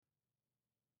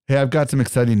Hey, I've got some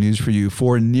exciting news for you.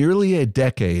 For nearly a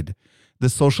decade, the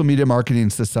Social Media Marketing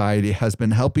Society has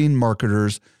been helping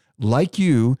marketers like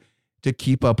you to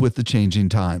keep up with the changing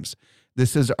times.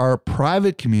 This is our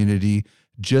private community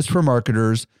just for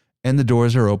marketers, and the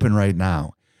doors are open right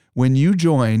now. When you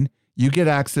join, you get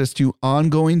access to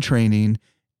ongoing training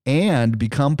and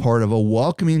become part of a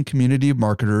welcoming community of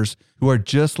marketers who are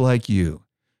just like you.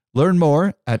 Learn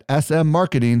more at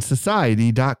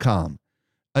smmarketingsociety.com.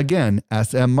 Again,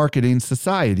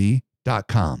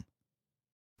 smmarketingsociety.com.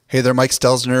 Hey there, Mike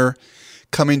Stelzner,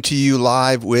 coming to you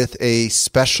live with a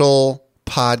special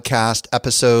podcast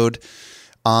episode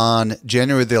on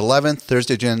January the 11th,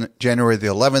 Thursday, January the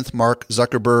 11th. Mark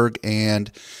Zuckerberg and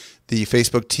the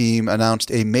Facebook team announced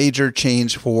a major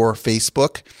change for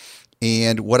Facebook.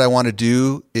 And what I want to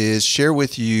do is share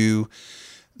with you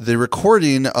the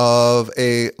recording of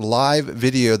a live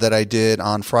video that I did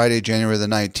on Friday, January the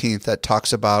 19th that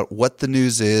talks about what the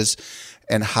news is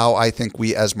and how I think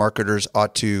we as marketers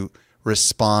ought to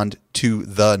respond to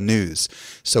the news.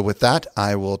 So with that,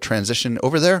 I will transition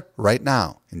over there right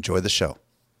now. Enjoy the show.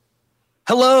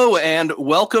 Hello, and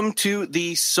welcome to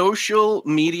the Social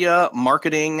Media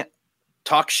Marketing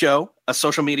Talk Show, a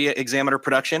Social Media Examiner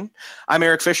production. I'm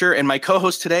Eric Fisher, and my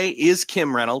co-host today is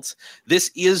Kim Reynolds.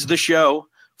 This is the show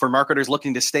for marketers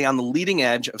looking to stay on the leading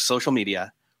edge of social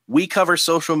media. We cover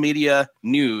social media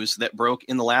news that broke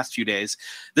in the last few days.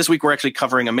 This week, we're actually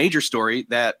covering a major story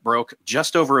that broke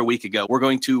just over a week ago. We're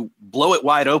going to blow it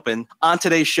wide open. On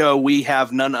today's show, we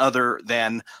have none other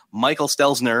than Michael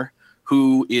Stelzner,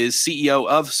 who is CEO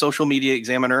of Social Media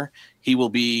Examiner. He will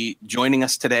be joining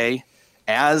us today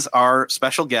as our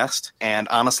special guest. And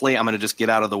honestly, I'm going to just get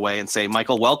out of the way and say,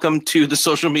 Michael, welcome to the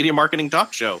Social Media Marketing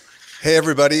Talk Show. Hey,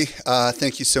 everybody.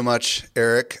 Thank you so much,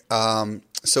 Eric.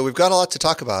 So we've got a lot to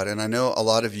talk about, and I know a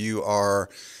lot of you are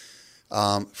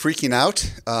freaking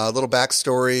out. A little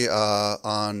backstory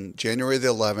on January the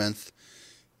 11th,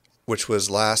 which was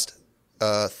last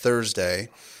Thursday,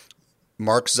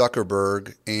 Mark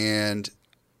Zuckerberg and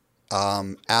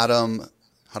Adam,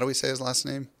 how do we say his last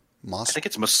name? I think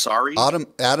it's Mosseri.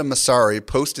 Adam Mosseri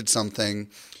posted something,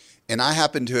 and I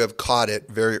happened to have caught it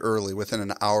very early, within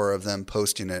an hour of them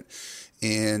posting it.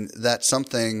 And that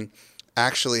something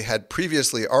actually had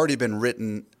previously already been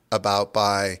written about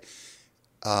by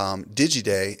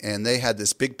Digiday, and they had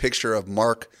this big picture of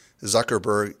Mark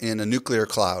Zuckerberg in a nuclear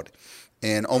cloud.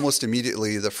 And almost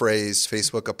immediately the phrase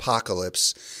Facebook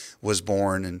apocalypse was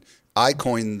born, and I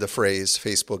coined the phrase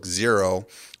Facebook Zero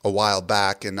a while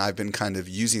back, and I've been kind of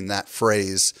using that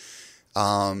phrase.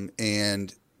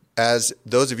 And as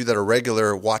those of you that are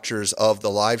regular watchers of the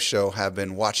live show have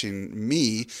been watching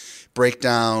me break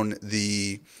down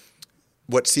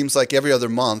what seems like every other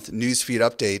month newsfeed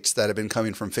updates that have been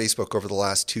coming from Facebook over the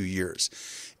last 2 years.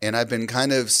 And I've been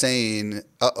kind of saying,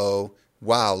 uh-oh,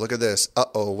 wow, look at this.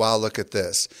 Uh-oh, wow, look at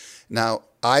this. Now,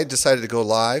 I decided to go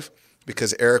live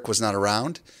because Eric was not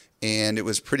around, and it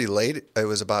was pretty late. It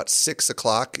was about 6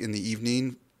 o'clock in the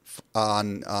evening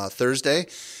on Thursday.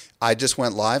 I just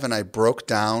went live and I broke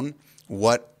down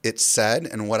what it said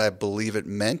and what I believe it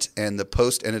meant, and the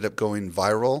post ended up going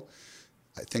viral.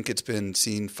 I think it's been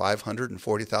seen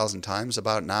 540,000 times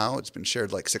about now. It's been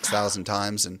shared like 6,000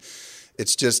 times, and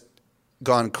it's just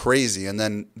gone crazy. And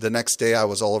then the next day I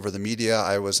was all over the media.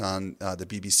 I was on the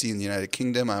BBC in the United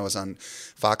Kingdom. I was on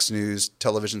Fox News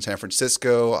Television San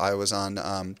Francisco. I was on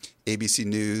ABC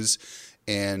News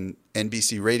and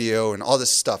NBC Radio, and all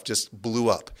this stuff just blew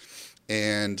up.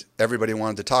 And everybody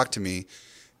wanted to talk to me,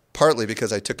 partly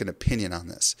because I took an opinion on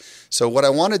this. So what I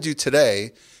want to do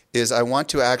today is I want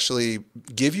to actually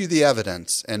give you the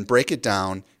evidence and break it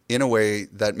down in a way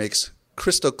that makes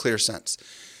crystal clear sense,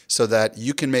 so that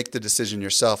you can make the decision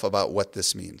yourself about what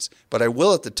this means. But I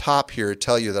will at the top here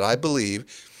tell you that I believe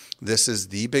this is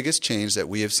the biggest change that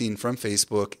we have seen from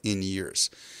Facebook in years.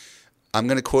 I'm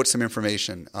going to quote some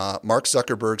information. Mark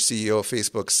Zuckerberg, CEO of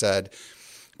Facebook, said,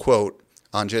 quote,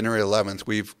 on January 11th,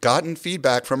 we've gotten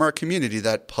feedback from our community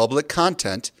that public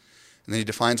content, and then he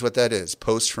defines what that is,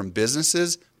 posts from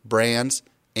businesses, brands,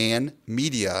 and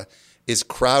media, is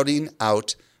crowding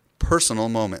out personal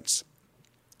moments.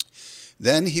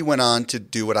 Then he went on to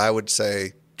do what I would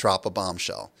say, drop a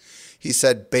bombshell. He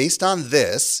said, based on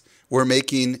this, we're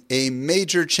making a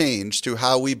major change to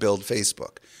how we build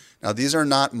Facebook. Now, these are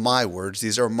not my words.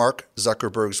 These are Mark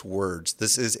Zuckerberg's words.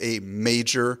 This is a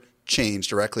major change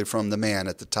directly from the man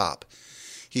at the top.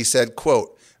 He said,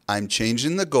 quote, I'm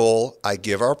changing the goal I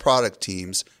give our product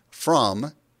teams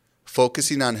from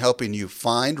focusing on helping you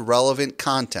find relevant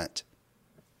content.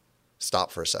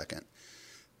 Stop for a second.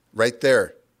 Right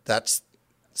there. That's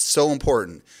so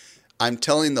important. I'm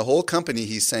telling the whole company,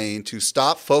 he's saying, to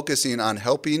stop focusing on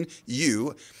helping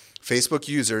you, Facebook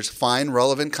users, find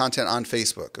relevant content on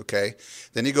Facebook, okay?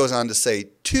 Then he goes on to say,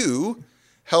 2,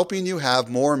 helping you have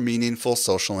more meaningful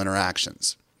social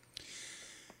interactions.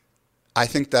 I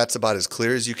think that's about as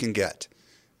clear as you can get.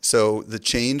 So the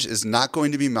change is not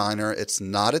going to be minor. It's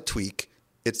not a tweak.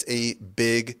 It's a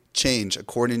big change,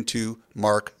 according to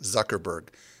Mark Zuckerberg,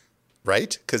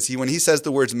 right? Because when he says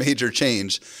the words major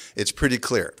change, it's pretty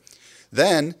clear.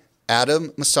 Then Adam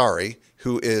Mosseri,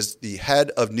 who is the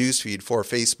head of newsfeed for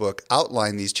Facebook,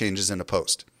 outlined these changes in a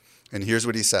post. And here's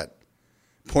what he said.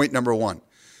 Point number 1,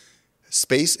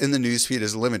 space in the newsfeed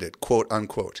is limited, quote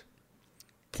unquote.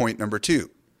 Point number 2,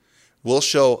 we'll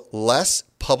show less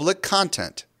public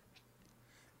content,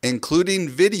 including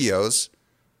videos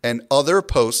and other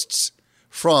posts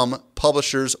from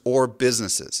publishers or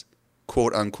businesses,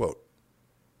 quote unquote.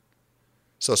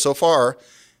 So far,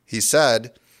 he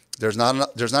said there's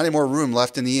not any more room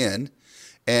left in the inn,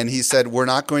 and he said we're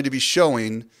not going to be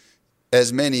showing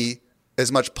as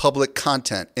much public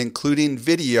content, including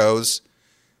videos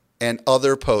and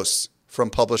other posts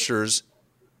from publishers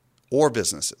or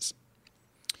businesses.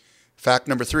 Fact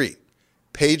number 3,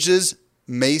 pages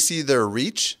may see their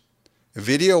reach,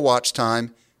 video watch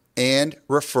time, and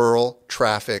referral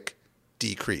traffic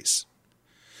decrease.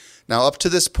 Now, up to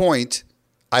this point,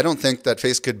 I don't think that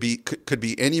Facebook could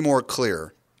be any more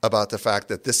clear about the fact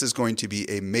that this is going to be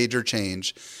a major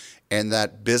change and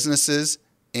that businesses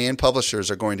and publishers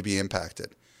are going to be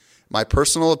impacted. My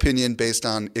personal opinion, based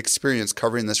on experience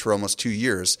covering this for almost 2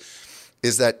 years,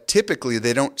 is that typically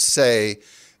they don't say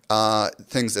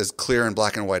things as clear and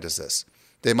black and white as this.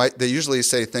 They usually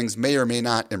say things may or may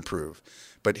not improve,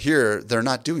 but here they're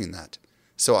not doing that.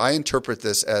 So I interpret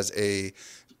this as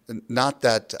not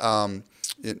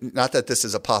that this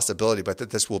is a possibility, but that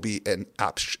this will be an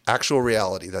actual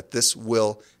reality, that this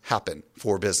will happen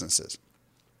for businesses.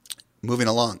 Moving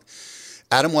along.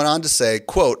 Adam went on to say,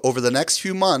 quote, over the next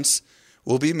few months,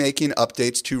 we'll be making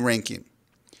updates to ranking.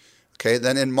 Okay,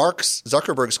 then in Mark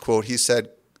Zuckerberg's quote, he said,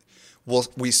 well,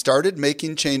 we started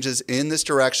making changes in this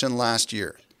direction last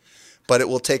year, but it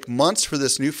will take months for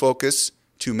this new focus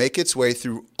to make its way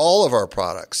through all of our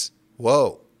products.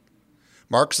 Whoa.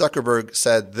 Mark Zuckerberg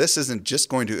said this isn't just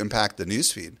going to impact the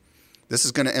newsfeed. This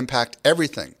is going to impact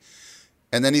everything.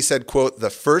 And then he said, quote, the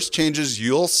first changes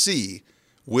you'll see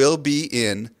will be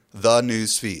in the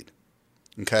newsfeed.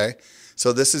 Okay?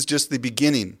 So this is just the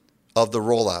beginning of the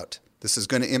rollout. This is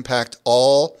going to impact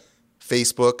all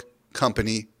Facebook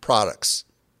company products.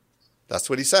 That's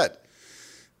what he said.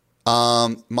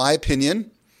 My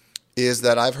opinion is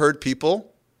that I've heard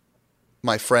people,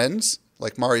 my friends,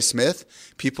 like Mari Smith,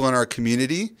 people in our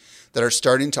community that are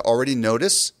starting to already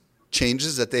notice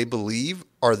changes that they believe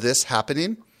are this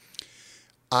happening.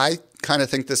 I kind of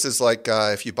think this is like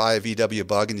if you buy a VW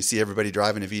Bug and you see everybody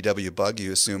driving a VW Bug,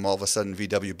 you assume all of a sudden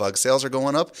VW Bug sales are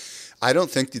going up. I don't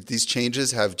think that these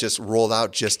changes have just rolled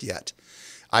out just yet.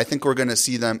 I think we're going to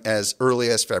see them as early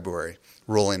as February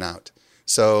rolling out.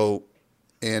 So,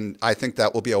 and I think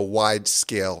that will be a wide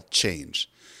scale change.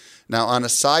 Now, on a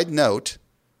side note,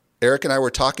 Eric and I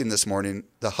were talking this morning,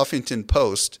 the Huffington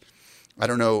Post. I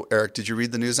don't know, Eric, did you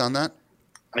read the news on that?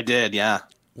 I did, yeah.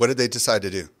 What did they decide to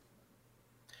do?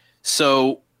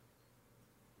 So,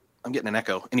 I'm getting an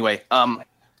echo. Anyway,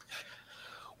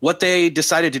 what they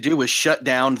decided to do was shut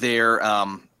down their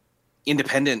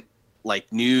independent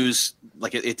news.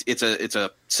 It's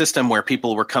a system where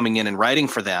people were coming in and writing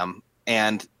for them,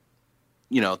 and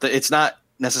it's not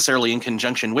necessarily in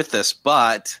conjunction with this,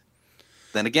 but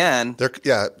then again,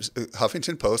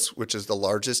 Huffington Post, which is the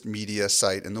largest media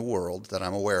site in the world that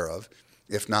I'm aware of,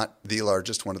 if not the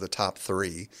largest, one of the top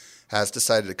 3, has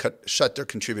decided to shut their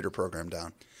contributor program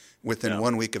down within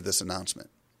 1 week of this announcement.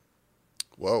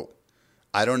 Whoa.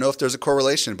 I don't know if there's a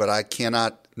correlation, but I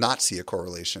cannot not see a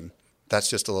correlation. That's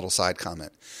just a little side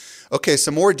comment. Okay,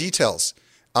 some more details.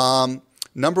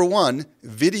 Number 1,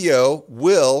 video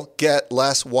will get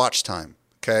less watch time.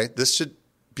 Okay, this should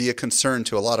be a concern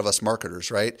to a lot of us marketers,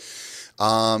 right?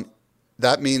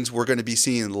 That means we're going to be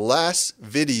seeing less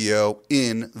video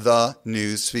in the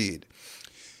news feed.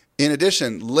 In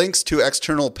addition, links to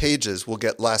external pages will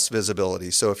get less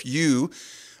visibility. So if you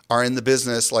are in the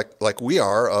business like we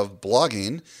are of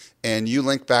blogging and you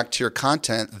link back to your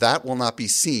content, that will not be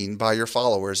seen by your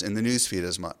followers in the newsfeed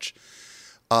as much.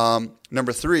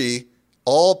 Number 3,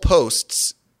 all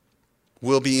posts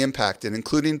will be impacted,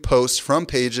 including posts from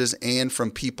pages and from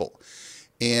people.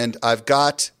 And I've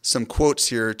got some quotes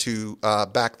here to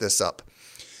back this up.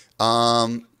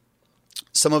 Some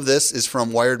of this is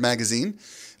from Wired Magazine.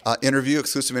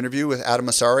 exclusive interview with Adam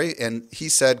Mosseri, and he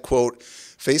said, quote,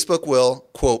 Facebook will,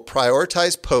 quote,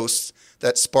 prioritize posts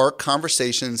that spark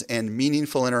conversations and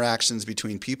meaningful interactions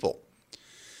between people.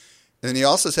 And then he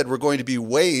also said, we're going to be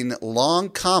weighing long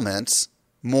comments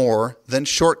more than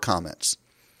short comments.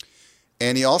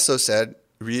 And he also said,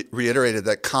 reiterated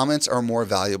that comments are more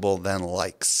valuable than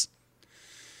likes.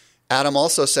 Adam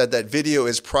also said that video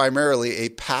is primarily a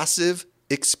passive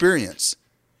experience.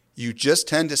 You just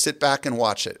tend to sit back and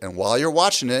watch it. And while you're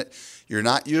watching it, you're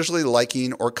not usually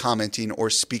liking or commenting or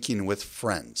speaking with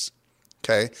friends.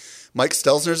 Okay? Mike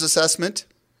Stelzner's assessment,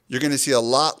 you're going to see a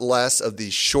lot less of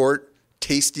these short,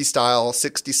 tasty style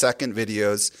 60-second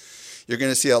videos. You're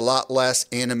going to see a lot less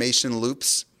animation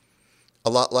loops, a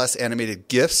lot less animated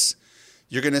GIFs.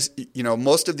 You're going to,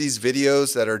 most of these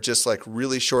videos that are just like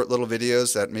really short little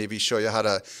videos that maybe show you how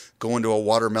to go into a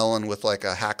watermelon with like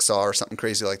a hacksaw or something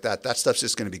crazy like that, that stuff's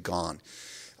just going to be gone.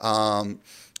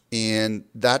 And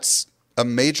that's a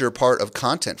major part of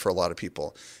content for a lot of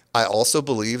people. I also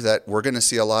believe that we're going to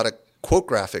see a lot of quote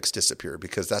graphics disappear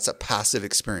because that's a passive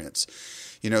experience.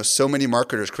 So many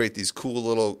marketers create these cool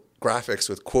little graphics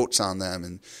with quotes on them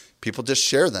and people just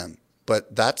share them,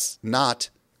 but that's not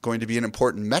going to be an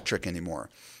important metric anymore.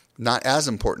 Not as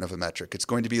important of a metric. It's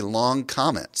going to be long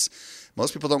comments.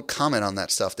 Most people don't comment on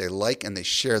that stuff. They like and they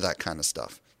share that kind of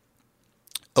stuff.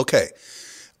 Okay.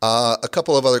 A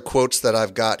couple of other quotes that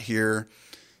I've got here.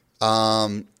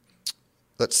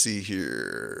 Let's see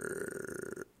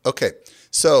here. Okay.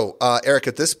 So, Eric,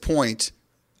 at this point,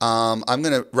 I'm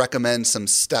going to recommend some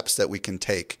steps that we can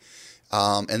take,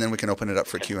 and then we can open it up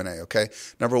for Q&A, okay?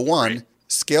 Number one,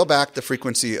 scale back the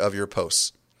frequency of your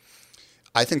posts.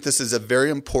 I think this is a very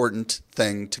important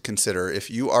thing to consider. If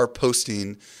you are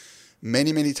posting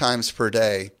many, many times per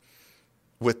day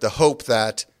with the hope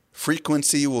that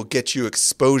frequency will get you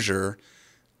exposure,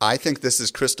 I think this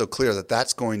is crystal clear that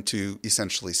that's going to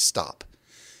essentially stop.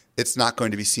 It's not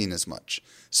going to be seen as much.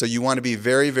 So you want to be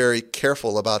very, very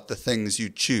careful about the things you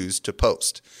choose to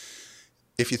post.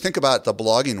 If you think about the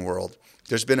blogging world,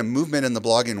 there's been a movement in the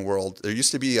blogging world. There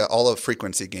used to be all a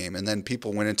frequency game, and then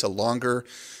people went into longer,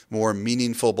 more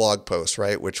meaningful blog posts,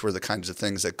 right, which were the kinds of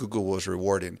things that Google was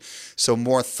rewarding. So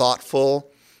more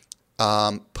thoughtful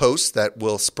posts that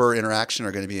will spur interaction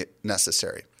are going to be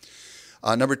necessary.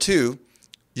 Number two,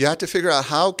 you have to figure out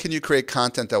how can you create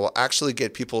content that will actually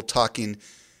get people talking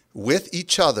with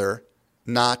each other,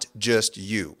 not just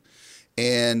you.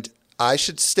 And I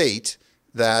should state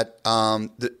that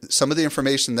some of the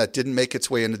information that didn't make its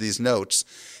way into these notes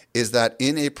is that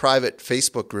in a private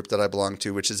Facebook group that I belong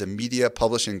to, which is a media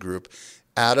publishing group,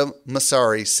 Adam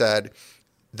Mosseri said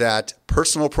that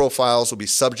personal profiles will be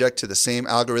subject to the same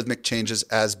algorithmic changes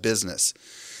as business.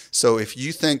 So if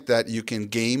you think that you can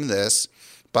game this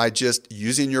by just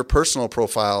using your personal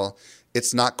profile,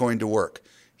 it's not going to work.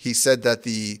 He said that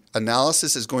the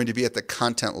analysis is going to be at the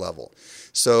content level.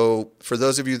 So for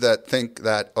those of you that think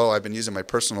that, I've been using my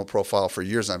personal profile for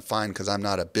years, I'm fine because I'm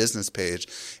not a business page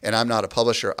and I'm not a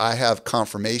publisher, I have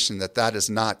confirmation that that is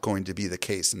not going to be the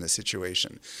case in this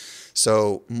situation.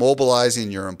 So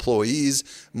mobilizing your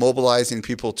employees, mobilizing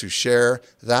people to share,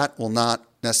 that will not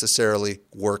necessarily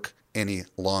work any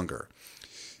longer.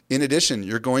 In addition,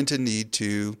 you're going to need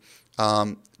to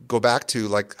go back to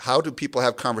like, how do people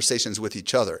have conversations with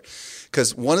each other?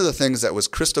 Because one of the things that was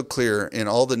crystal clear in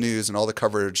all the news and all the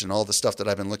coverage and all the stuff that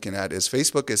I've been looking at is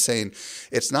Facebook is saying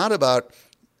it's not about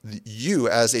you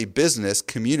as a business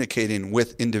communicating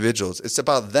with individuals. It's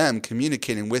about them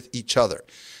communicating with each other.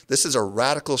 This is a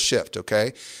radical shift,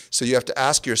 okay? So you have to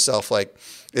ask yourself, like,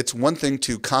 it's one thing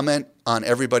to comment on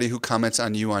everybody who comments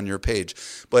on you on your page,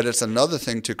 but it's another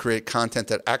thing to create content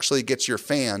that actually gets your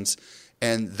fans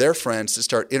and their friends to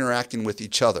start interacting with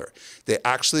each other. They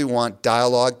actually want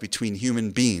dialogue between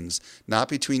human beings, not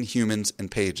between humans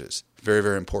and pages. Very,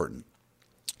 very important.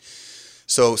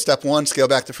 So step one, scale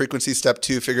back the frequency. Step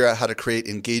two, figure out how to create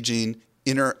engaging,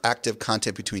 interactive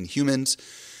content between humans.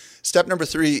 Step number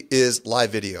three is live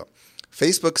video.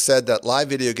 Facebook said that live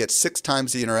video gets 6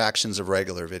 times the interactions of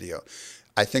regular video.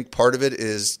 I think part of it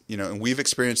is, and we've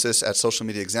experienced this at Social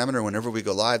Media Examiner. Whenever we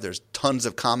go live, there's tons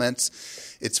of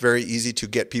comments. It's very easy to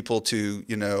get people to,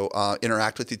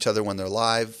 interact with each other when they're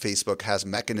live. Facebook has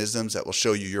mechanisms that will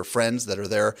show you your friends that are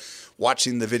there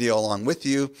watching the video along with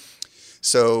you.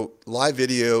 So live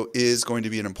video is going to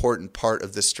be an important part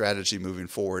of this strategy moving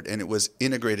forward. And it was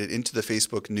integrated into the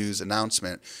Facebook news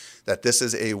announcement that this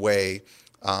is a way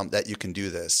that you can do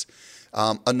this.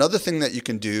 Another thing that you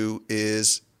can do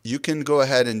is you can go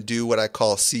ahead and do what I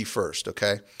call see first,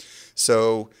 okay?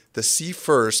 So the see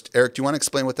first, Eric, do you want to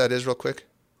explain what that is real quick?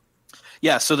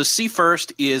 Yeah, so the See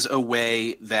First is a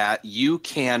way that you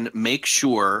can make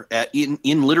sure, in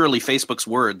literally Facebook's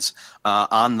words,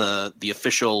 on the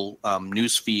official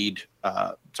news feed,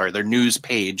 their news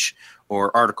page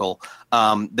or article,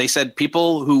 they said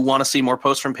people who want to see more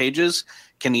posts from pages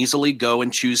can easily go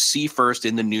and choose See First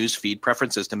in the news feed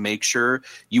preferences to make sure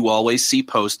you always see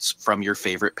posts from your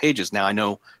favorite pages. Now, I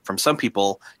know from some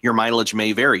people, your mileage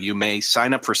may vary. You may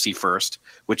sign up for See First,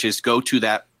 which is go to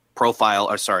that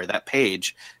that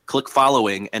page, click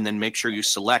following, and then make sure you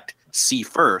select See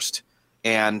First.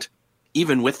 And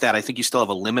even with that, I think you still have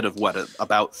a limit of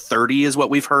about 30 is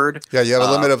what we've heard. Yeah, you have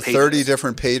a limit of pages. 30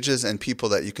 different pages and people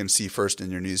that you can see first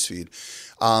in your newsfeed.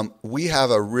 We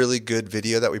have a really good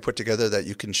video that we put together that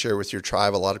you can share with your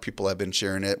tribe. A lot of people have been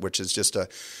sharing it, which is just a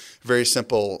very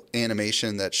simple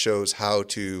animation that shows how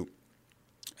to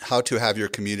have your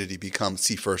community become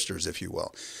See Firsters, if you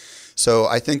will. So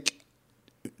I think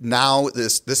now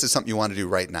this is something you want to do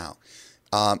right now.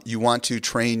 You want to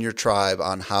train your tribe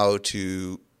on how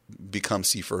to become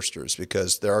See Firsters,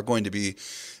 because there are going to be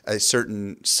a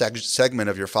certain segment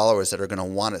of your followers that are going to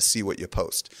want to see what you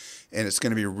post, and it's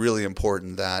going to be really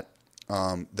important that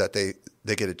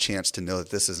they get a chance to know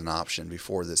that this is an option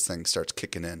before this thing starts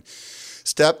kicking in. That's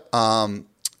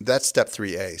step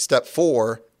 3A. Step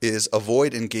 4 is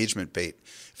avoid engagement bait.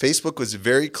 Facebook was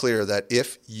very clear that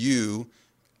if you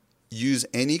use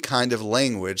any kind of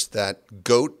language that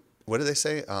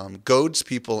goads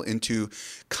people into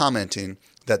commenting,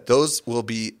 that those will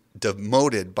be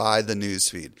demoted by the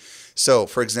newsfeed. So,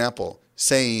 for example,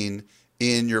 saying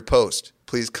in your post,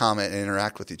 please comment and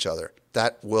interact with each other,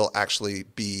 that will actually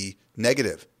be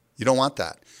negative. You don't want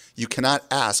that. You cannot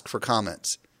ask for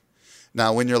comments.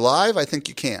 Now, when you're live, I think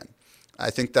you can. I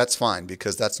think that's fine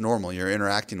because that's normal. You're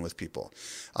interacting with people.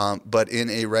 But in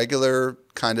a regular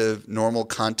kind of normal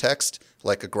context,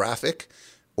 like a graphic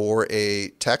or a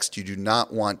text, you do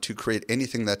not want to create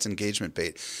anything that's engagement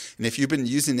bait. And if you've been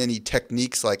using any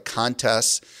techniques like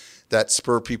contests that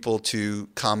spur people to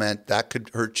comment, that could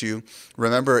hurt you.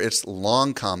 Remember, it's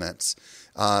long comments.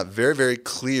 Very, very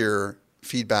clear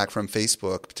feedback from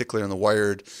Facebook, particularly on the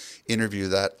Wired interview,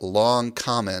 that long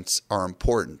comments are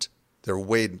important. They're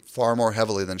weighed far more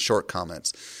heavily than short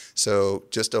comments. So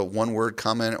just a one-word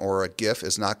comment or a GIF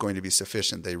is not going to be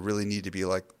sufficient. They really need to be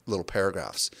like little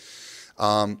paragraphs.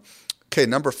 Okay,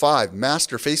 number 5,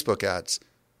 master Facebook ads.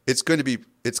 It's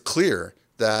clear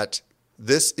that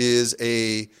this is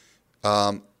a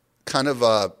kind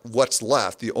of what's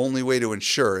left. The only way to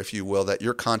ensure, if you will, that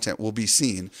your content will be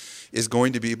seen is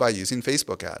going to be by using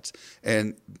Facebook ads.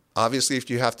 And obviously, if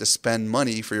you have to spend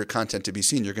money for your content to be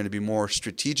seen, you're going to be more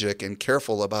strategic and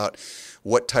careful about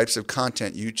what types of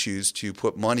content you choose to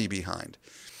put money behind.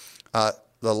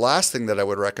 The last thing that I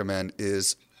would recommend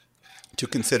is to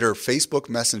consider Facebook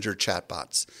Messenger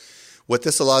chatbots. What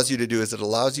this allows you to do is it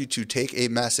allows you to take a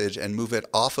message and move it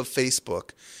off of Facebook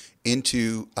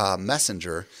into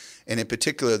Messenger. And in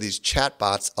particular, these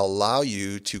chatbots allow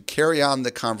you to carry on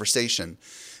the conversation,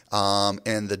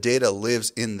 and the data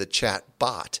lives in the chat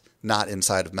bot, not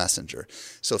inside of Messenger.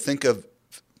 So think of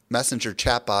Messenger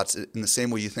chatbots in the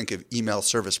same way you think of email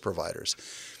service providers.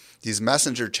 These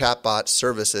Messenger chatbot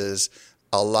services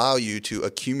allow you to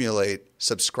accumulate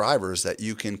subscribers that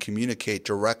you can communicate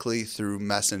directly through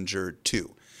Messenger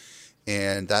to.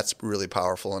 And that's really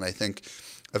powerful. And I think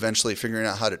eventually figuring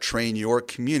out how to train your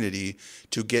community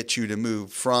to get you to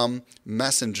move from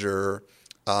Messenger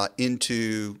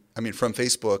from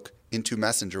Facebook into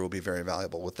Messenger will be very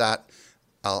valuable. With that,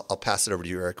 I'll pass it over to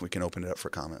you, Eric. We can open it up for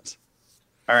comments.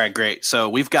 All right, great. So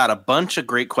we've got a bunch of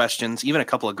great questions, even a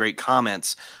couple of great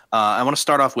comments. I want to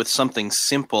start off with something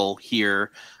simple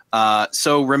here.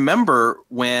 So remember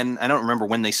I don't remember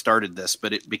when they started this,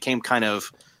 but it became kind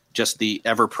of just the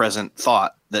ever-present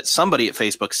thought that somebody at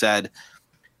Facebook said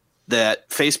that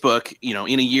Facebook,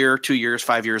 in a year, 2 years,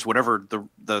 5 years, whatever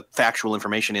the factual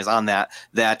information is on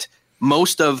that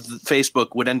most of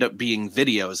Facebook would end up being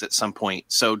videos at some point.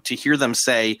 So to hear them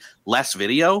say less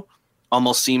video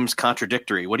almost seems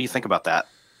contradictory. What do you think about that?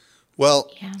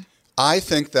 Well, yeah. I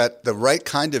think that the right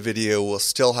kind of video will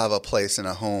still have a place in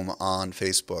a home on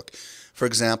Facebook. For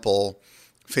example,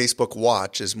 Facebook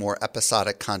Watch is more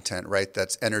episodic content, right?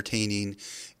 That's entertaining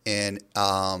and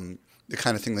the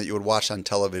kind of thing that you would watch on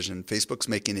television. Facebook's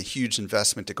making a huge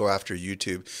investment to go after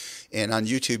YouTube. And on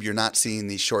YouTube, you're not seeing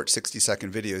these short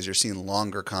 60-second videos. You're seeing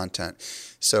longer content.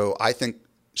 So I think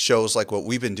shows like what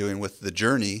we've been doing with The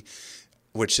Journey,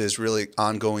 which is really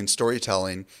ongoing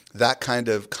storytelling, that kind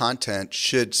of content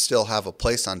should still have a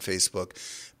place on Facebook.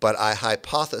 But I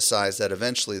hypothesize that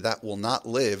eventually that will not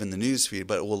live in the newsfeed,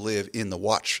 but it will live in the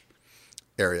watch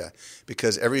area,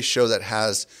 because every show that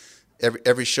has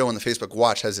every show on the Facebook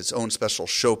Watch has its own special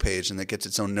show page, and it gets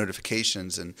its own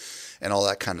notifications and all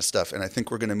that kind of stuff. And I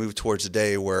think we're going to move towards a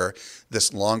day where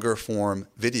this longer form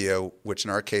video, which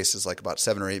in our case is like about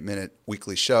 7 or 8 minute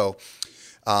weekly show,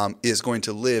 is going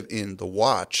to live in the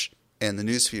Watch, and the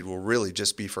newsfeed will really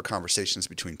just be for conversations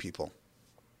between people.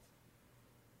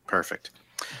 Perfect.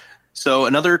 So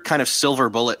another kind of silver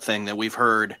bullet thing that we've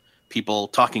heard people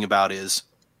talking about is,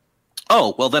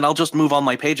 oh, well, then I'll just move all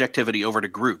my page activity over to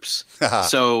groups.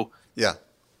 So yeah,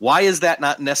 why is that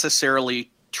not necessarily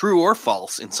true or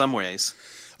false in some ways?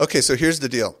 Okay, so here's the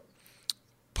deal.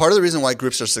 Part of the reason why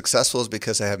groups are successful is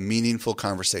because they have meaningful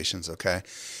conversations, okay?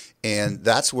 And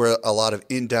that's where a lot of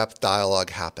in-depth dialogue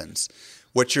happens.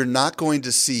 What you're not going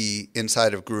to see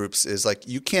inside of groups is, like,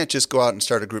 you can't just go out and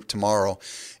start a group tomorrow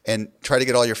and try to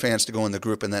get all your fans to go in the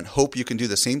group and then hope you can do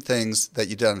the same things that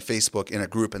you did on Facebook in a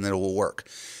group and then it will work.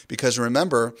 Because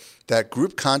remember that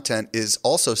group content is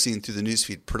also seen through the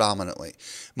newsfeed predominantly.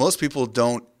 Most people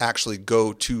don't actually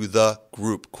go to the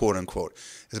group, quote unquote.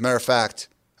 As a matter of fact,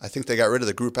 I think they got rid of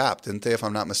the group app, didn't they, if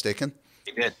I'm not mistaken?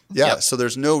 They did. Yeah, Yep. So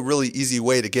there's no really easy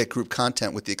way to get group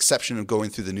content with the exception of going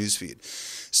through the newsfeed.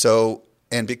 So,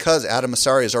 and because Adam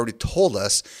Mosseri has already told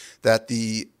us that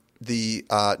the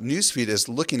newsfeed is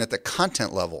looking at the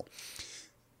content level,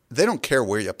 they don't care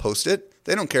where you post it.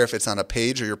 They don't care if it's on a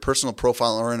page or your personal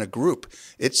profile or in a group.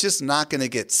 It's just not going to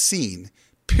get seen,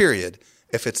 period,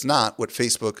 if it's not what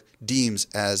Facebook deems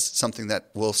as something that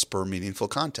will spur meaningful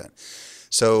content.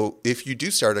 So if you do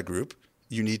start a group,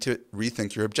 you need to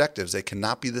rethink your objectives. They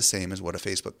cannot be the same as what a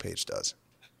Facebook page does.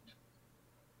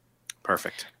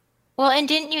 Perfect. Well, and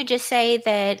didn't you just say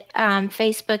that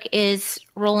Facebook is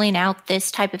rolling out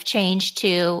this type of change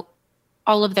to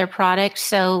all of their products,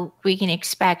 so we can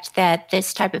expect that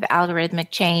this type of algorithmic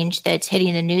change that's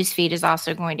hitting the newsfeed is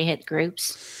also going to hit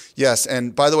groups? Yes,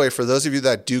 and by the way, for those of you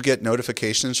that do get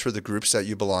notifications for the groups that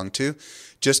you belong to,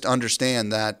 just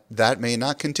understand that that may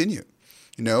not continue.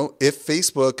 You know, if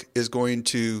Facebook is going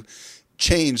to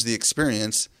change the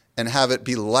experience and have it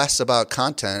be less about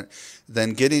content,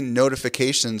 then getting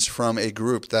notifications from a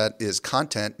group that is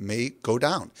content may go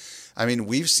down. I mean,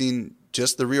 we've seen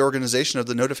just the reorganization of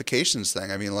the notifications thing.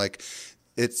 I mean, like,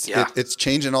 it's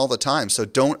changing all the time. So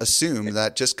don't assume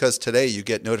that just because today you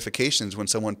get notifications when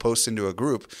someone posts into a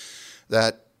group,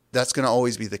 that's going to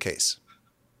always be the case.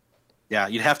 Yeah,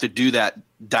 you'd have to do that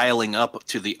dialing up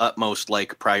to the utmost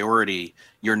like priority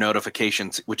your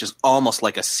notifications, which is almost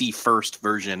like a see first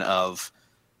version of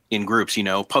in groups, you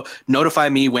know, notify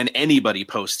me when anybody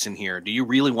posts in here. Do you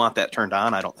really want that turned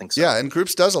on? I don't think so. Yeah, and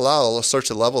groups does allow all sorts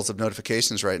of levels of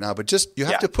notifications right now, but just you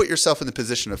have to put yourself in the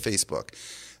position of Facebook.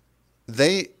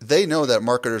 They know that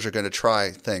marketers are going to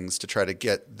try things to try to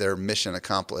get their mission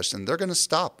accomplished, and they're going to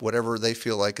stop whatever they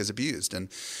feel like is abused. And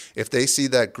if they see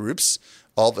that groups,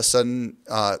 all of a sudden,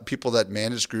 people that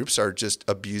manage groups are just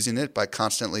abusing it by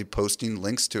constantly posting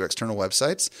links to external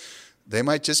websites, they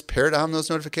might just pare down those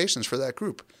notifications for that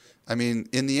group. I mean,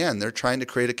 in the end, they're trying to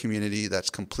create a community that's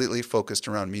completely focused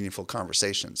around meaningful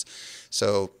conversations.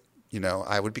 So, you know,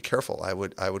 I would be careful. I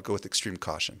would go with extreme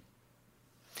caution.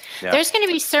 Yeah. There's going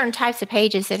to be certain types of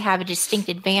pages that have a distinct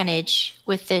advantage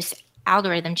with this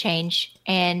algorithm change.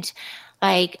 And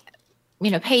like,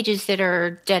 you know, pages that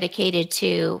are dedicated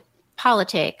to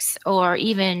politics or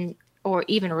even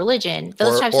religion,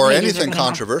 those types of pages anything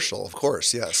controversial, of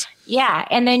course, yes. Yeah,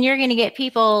 and then you're going to get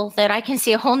people that I can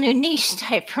see a whole new niche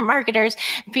type for marketers,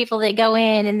 people that go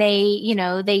in and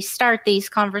they start these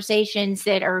conversations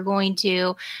that are going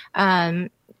to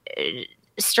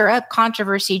stir up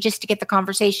controversy just to get the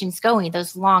conversations going,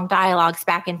 those long dialogues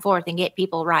back and forth and get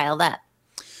people riled up.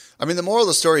 I mean, the moral of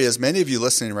the story is many of you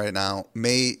listening right now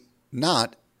may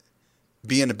not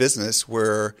be in a business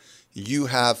where you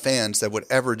have fans that would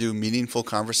ever do meaningful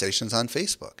conversations on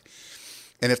Facebook.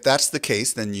 And if that's the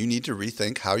case, then you need to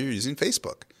rethink how you're using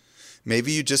Facebook.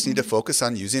 Maybe you just need to focus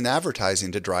on using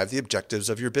advertising to drive the objectives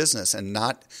of your business and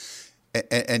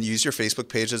use your Facebook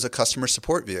page as a customer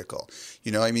support vehicle.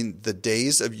 You know, I mean, the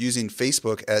days of using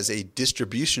Facebook as a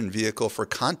distribution vehicle for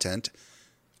content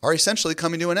are essentially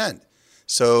coming to an end.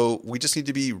 So we just need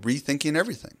to be rethinking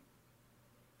everything.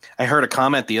 I heard a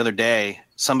comment the other day.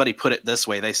 Somebody put it this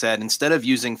way. They said, instead of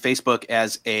using Facebook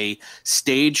as a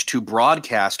stage to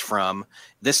broadcast from,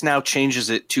 this now changes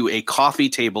it to a coffee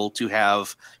table to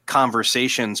have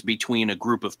conversations between a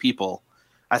group of people.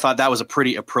 I thought that was a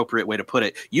pretty appropriate way to put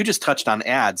it. You just touched on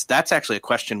ads. That's actually a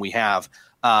question we have.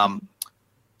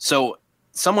 So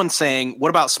someone's saying, what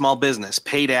about small business?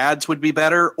 Paid ads would be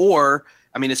better, or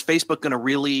I mean, is Facebook going to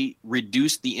really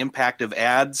reduce the impact of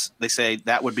ads? They say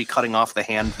that would be cutting off the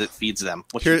hand that feeds them.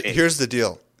 Here's the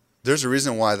deal. There's a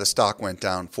reason why the stock went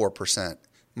down 4%.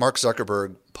 Mark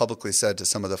Zuckerberg publicly said to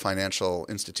some of the financial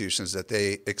institutions that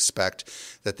they expect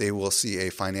that they will see a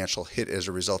financial hit as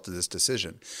a result of this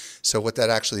decision. So what that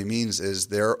actually means is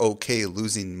they're okay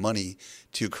losing money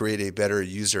to create a better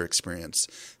user experience.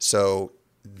 So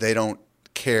they don't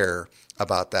care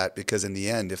about that, because in the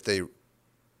end, if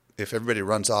everybody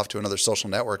runs off to another social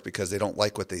network because they don't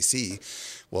like what they see,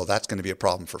 well, that's going to be a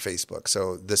problem for Facebook.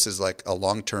 So this is like a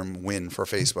long-term win for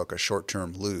Facebook, a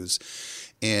short-term lose.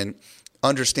 And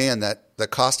understand that the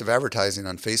cost of advertising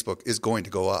on Facebook is going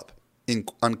to go up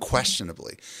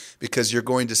unquestionably, because you're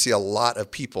going to see a lot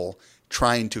of people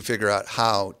trying to figure out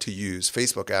how to use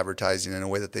Facebook advertising in a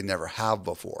way that they never have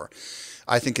before.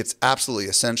 I think it's absolutely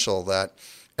essential that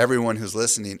everyone who's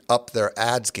listening up their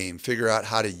ads game, figure out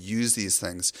how to use these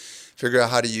things, figure out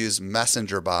how to use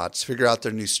messenger bots, figure out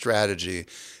their new strategy.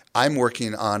 I'm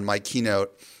working on my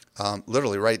keynote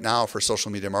literally right now for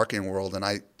Social Media Marketing World, and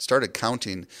I started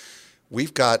counting.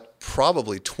 We've got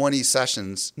probably 20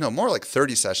 sessions, no, more like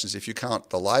 30 sessions if you count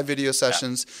the live video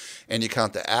sessions and you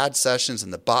count the ad sessions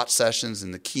and the bot sessions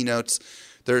and the keynotes.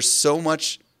 There's so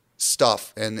much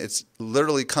stuff, and it's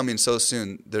literally coming so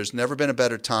soon. There's never been a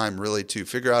better time really to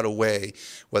figure out a way,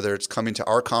 whether it's coming to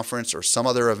our conference or some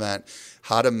other event,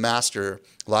 how to master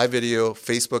live video,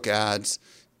 Facebook ads,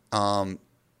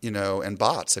 and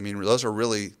bots. I mean, those are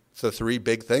really the three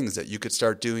big things that you could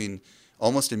start doing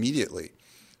almost immediately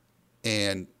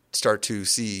and start to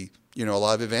see, a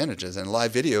lot of advantages. And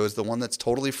live video is the one that's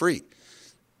totally free.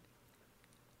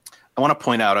 I want to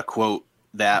point out a quote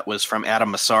that was from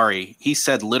Adam Mosseri. He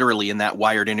said literally in that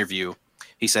Wired interview,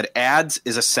 he said, ads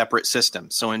is a separate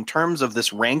system. So in terms of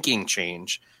this ranking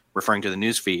change, referring to the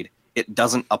newsfeed, it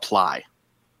doesn't apply.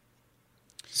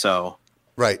 So.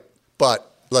 Right.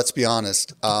 But let's be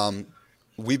honest.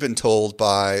 We've been told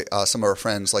by some of our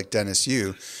friends like Dennis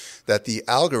Yu that the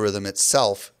algorithm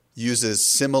itself uses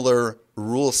similar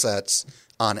rule sets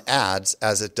on ads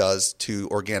as it does to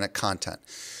organic content.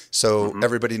 So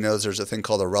everybody knows there's a thing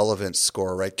called a relevance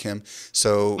score, right, Kim?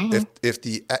 So if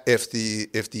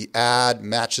the ad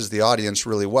matches the audience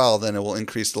really well, then it will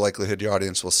increase the likelihood your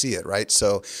audience will see it, right?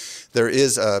 So there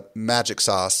is a magic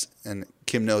sauce, and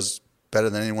Kim knows better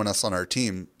than anyone else on our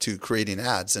team, to creating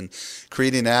ads. And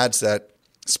creating ads that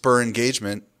spur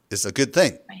engagement is a good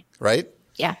thing, right?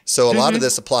 Yeah. So a lot of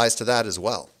this applies to that as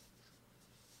well.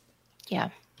 Yeah.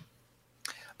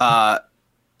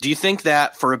 Do you think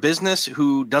that for a business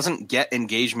who doesn't get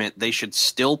engagement, they should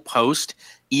still post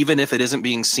even if it isn't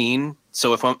being seen?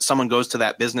 So if someone goes to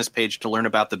that business page to learn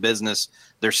about the business,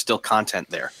 there's still content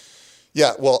there.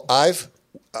 Yeah, well,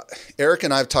 Eric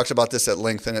and I have talked about this at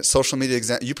length, and at Social Media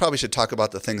you probably should talk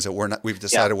about the things that we've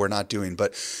decided we're not doing.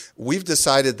 But we've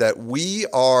decided that we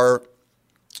are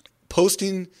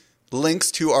posting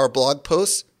links to our blog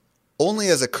posts only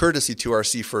as a courtesy to our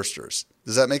C-firsters.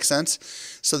 Does that make sense?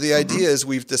 So the idea is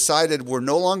we've decided we're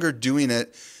no longer doing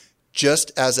it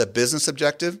just as a business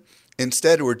objective.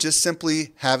 Instead, we're just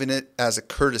simply having it as a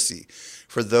courtesy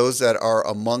for those that are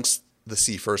amongst the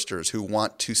C-firsters who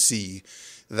want to see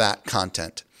that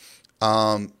content.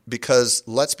 Because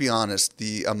let's be honest,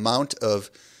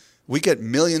 we get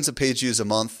millions of page views a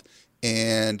month,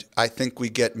 and I think we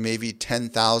get maybe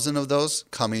 10,000 of those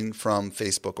coming from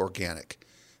Facebook organic,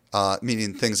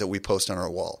 meaning things that we post on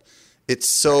our wall. It's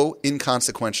so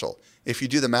inconsequential. If you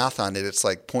do the math on it, it's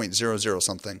like 0.00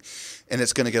 something, and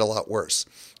it's going to get a lot worse.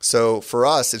 So for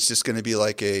us, it's just going to be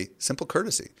like a simple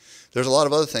courtesy. There's a lot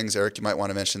of other things, Eric, you might want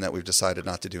to mention that we've decided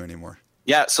not to do anymore.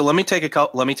 Yeah, so let me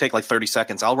take like 30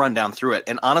 seconds. I'll run down through it.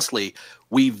 And honestly,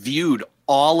 we viewed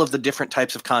all of the different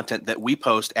types of content that we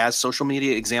post as Social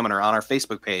Media Examiner on our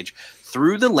Facebook page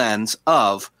through the lens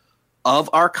of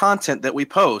our content that we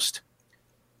post.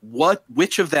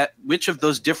 Which of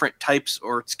those different types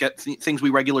or things we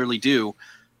regularly do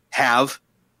have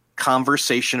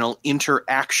conversational,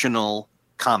 interactional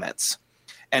comments?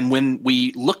 And when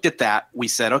we looked at that, we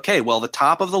said, okay, well, the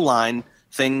top of the line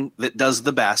thing that does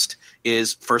the best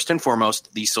is first and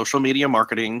foremost the Social Media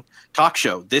Marketing Talk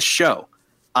Show, this show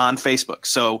on Facebook.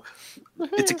 So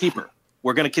it's a keeper.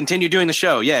 We're going to continue doing the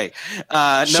show. Yay.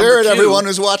 Share it, everyone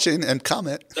who's watching, and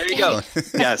comment. There you go.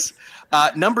 Yes.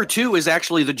 Number 2 is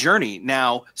actually the journey.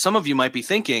 Now, some of you might be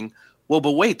thinking, well,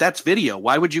 but wait, that's video.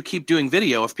 Why would you keep doing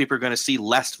video if people are going to see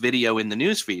less video in the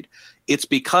newsfeed? It's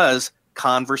because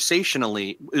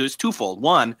conversationally, it was twofold.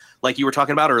 One, like you were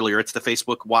talking about earlier, it's the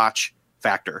Facebook watch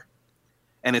factor.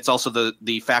 And it's also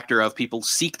the factor of people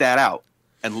seek that out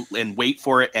and wait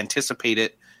for it, anticipate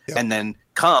it, and then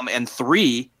come, and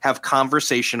 3 have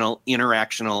conversational,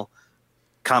 interactional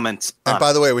comments. And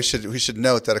by the way, we should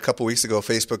note that a couple weeks ago,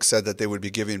 Facebook said that they would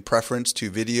be giving preference to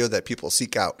video that people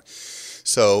seek out.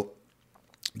 So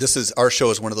our show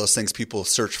is one of those things people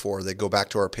search for. They go back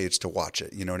to our page to watch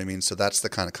it. You know what I mean? So that's the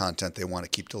kind of content they want to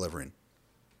keep delivering.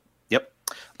 Yep.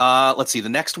 Let's see. The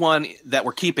next one that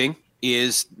we're keeping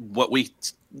is what we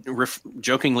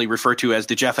jokingly refer to as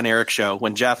the Jeff and Eric show,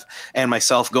 when Jeff and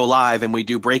myself go live and we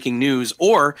do breaking news,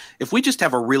 or if we just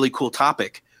have a really cool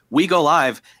topic, we go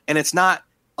live and it's not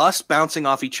us bouncing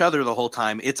off each other the whole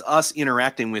time. It's us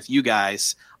interacting with you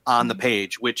guys on the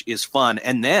page, which is fun.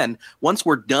 And then once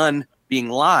we're done being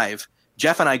live,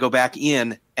 Jeff and I go back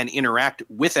in and interact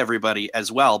with everybody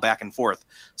as well, back and forth.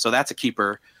 So that's a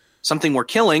keeper. Something we're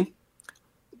killing,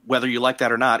 whether you like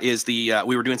that or not, is we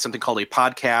were doing something called a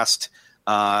podcast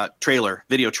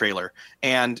video trailer.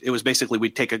 And it was basically,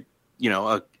 we'd take a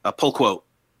pull quote,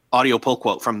 audio pull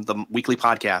quote from the weekly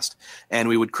podcast, and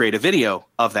we would create a video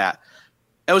of that.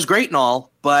 It was great and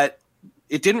all, but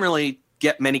it didn't really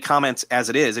get many comments as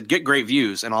it is. It'd get great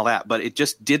views and all that, but it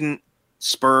just didn't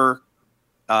spur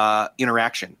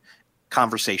interaction,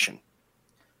 conversation.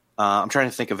 I'm trying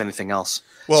to think of anything else.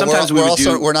 Well, sometimes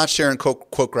we're not sharing quote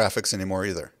graphics anymore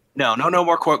either. No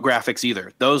more quote graphics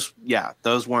either. Those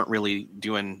weren't really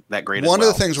doing that great. One of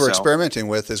the things we're experimenting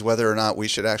with is whether or not we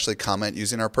should actually comment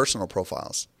using our personal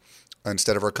profiles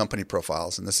instead of our company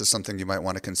profiles. And this is something you might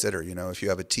want to consider. You know, if you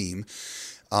have a team,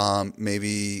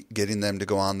 maybe getting them to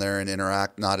go on there and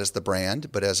interact not as the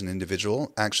brand, but as an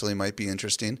individual actually might be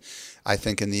interesting. I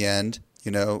think in the end,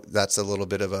 you know, that's a little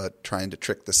bit of a trying to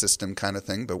trick the system kind of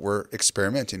thing, but we're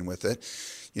experimenting with it.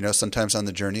 You know, sometimes on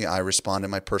the journey, I respond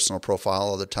in my personal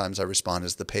profile. Other times I respond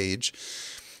as the page.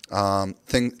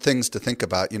 Things to think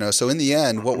about, you know. So in the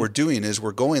end, what we're doing is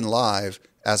we're going live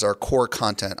as our core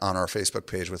content on our Facebook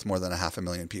page with more than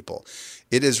 500,000 people.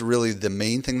 It is really the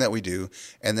main thing that we do.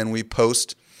 And then we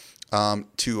post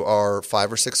to our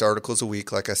 5 or 6 articles a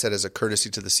week, like I said, as a courtesy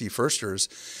to the Sea Firsters.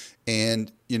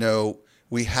 And, you know,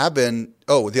 we have been –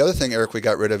 the other thing, Eric, we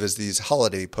got rid of is these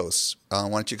holiday posts. Why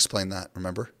don't you explain that?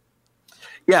 Remember?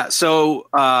 Yeah, so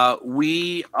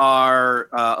we are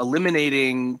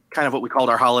eliminating kind of what we called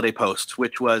our holiday posts,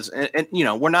 which was, and you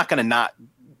know, we're not going to not,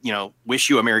 you know, wish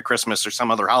you a Merry Christmas or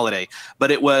some other holiday, but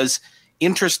it was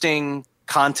interesting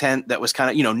content that was kind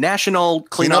of, you know, National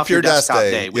Clean Off Your Desktop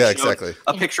Day. Yeah, exactly.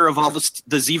 A picture of all the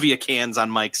Zevia cans on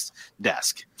Mike's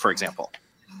desk, for example.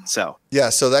 So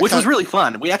yeah, so that which was really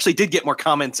fun. We actually did get more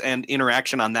comments and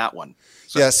interaction on that one.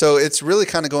 So it's really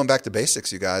kind of going back to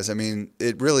basics, you guys. I mean,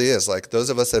 it really is. Like those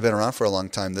of us that have been around for a long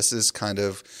time, this is kind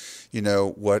of, you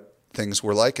know, what things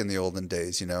were like in the olden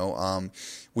days, you know.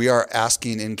 We are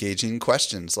asking engaging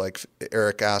questions. Like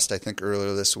Eric asked, I think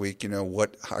earlier this week, you know,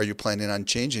 what are you planning on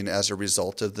changing as a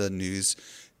result of the news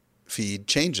feed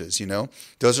changes, you know?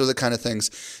 Those are the kind of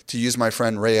things, to use my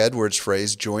friend Ray Edwards'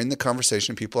 phrase, join the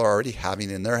conversation people are already having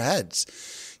in their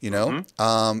heads, you know?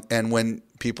 And when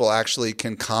people actually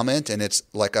can comment and it's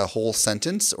like a whole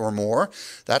sentence or more,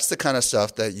 that's the kind of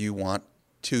stuff that you want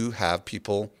to have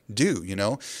people do, you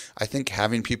know? I think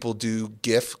having people do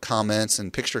GIF comments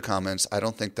and picture comments, I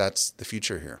don't think that's the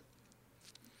future here.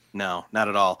 No, not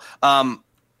at all.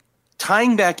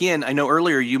 Tying back in, I know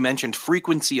earlier you mentioned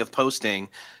frequency of posting.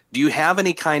 Do you have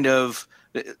any kind of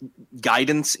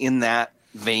guidance in that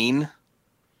vein? Well,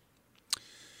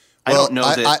 I don't know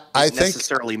that I it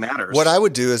necessarily matters. What I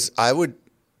would do is I would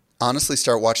honestly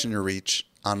start watching your reach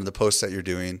on the posts that you're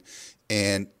doing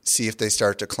and see if they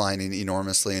start declining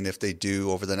enormously. And if they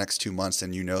do over the next 2 months,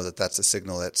 then you know that that's a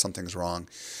signal that something's wrong.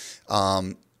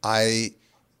 I've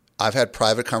had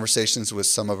private conversations with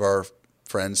some of our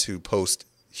friends who post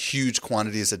huge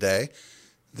quantities a day.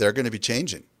 They're going to be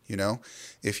changing, you know.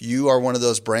 If you are one of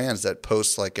those brands that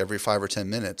posts like every 5 or 10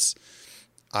 minutes,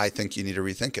 I think you need to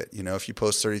rethink it. You know, if you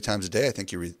post 30 times a day, I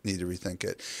think you need to rethink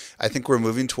it. I think we're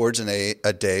moving towards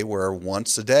a day where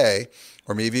once a day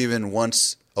or maybe even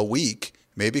once a week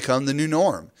may become the new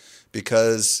norm,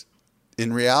 because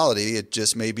in reality, it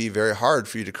just may be very hard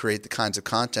for you to create the kinds of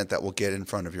content that will get in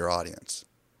front of your audience.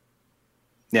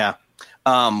 Yeah.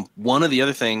 One of the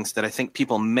other things that I think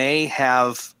people may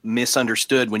have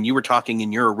misunderstood when you were talking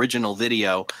in your original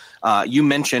video, you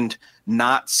mentioned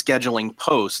not scheduling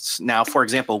posts. Now, for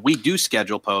example, we do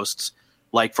schedule posts,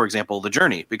 like, for example, The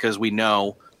Journey, because we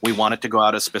know we want it to go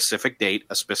out a specific date,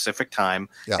 a specific time,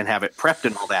 and have it prepped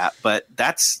and all that. But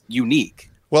that's unique.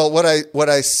 Well, what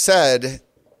I said,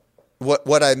 let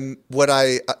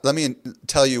me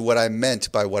tell you what I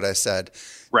meant by what I said.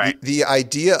 Right. The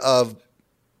idea of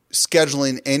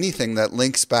scheduling anything that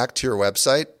links back to your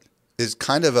website is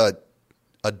kind of a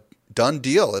done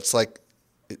deal. It's like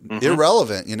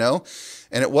irrelevant, you know?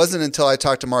 And it wasn't until I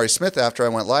talked to Mari Smith after I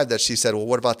went live that she said, well,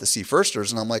 what about the See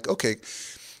Firsters? And I'm like, okay,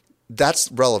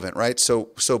 that's relevant, right? So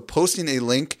posting a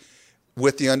link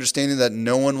with the understanding that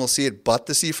no one will see it but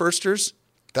the See Firsters,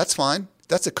 that's fine.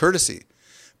 That's a courtesy.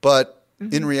 But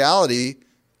in reality,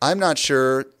 I'm not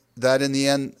sure that in the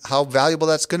end how valuable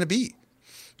that's going to be.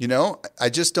 You know, I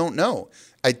just don't know.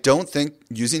 I don't think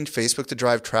using Facebook to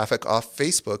drive traffic off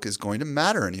Facebook is going to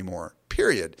matter anymore,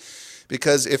 period.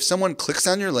 Because if someone clicks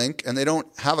on your link and they don't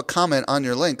have a comment on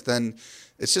your link, then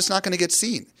it's just not going to get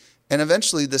seen. And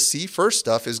eventually the see first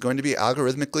stuff is going to be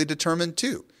algorithmically determined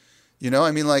too. You know,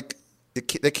 I mean, like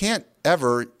they can't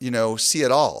ever, you know, see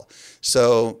it all.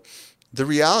 So the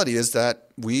reality is that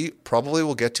we probably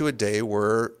will get to a day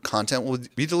where content will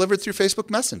be delivered through Facebook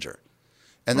Messenger.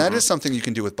 And that is something you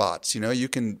can do with bots. You know, you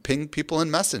can ping people in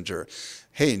Messenger.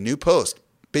 Hey, new post,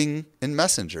 bing in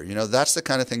Messenger. You know, that's the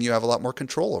kind of thing you have a lot more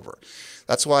control over.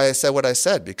 That's why I said what I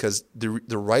said, because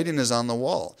the writing is on the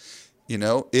wall. You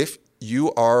know, if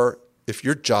your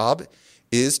job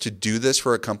is to do this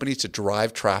for a company to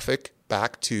drive traffic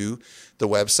back to the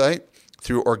website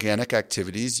through organic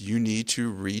activities, you need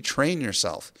to retrain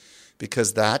yourself,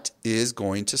 because that is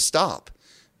going to stop.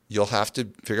 You'll have to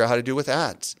figure out how to do it with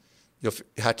ads. You'll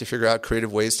have to figure out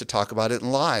creative ways to talk about it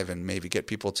in live and maybe get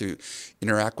people to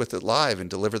interact with it live and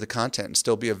deliver the content and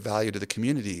still be of value to the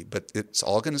community. But it's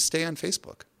all going to stay on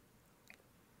Facebook.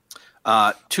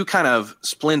 Two kind of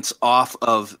splints off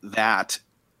of that.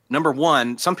 Number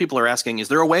one, some people are asking, is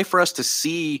there a way for us to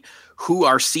see who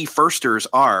our See Firsters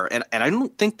are? And I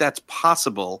don't think that's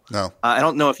possible. No. I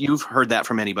don't know if you've heard that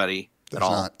from anybody at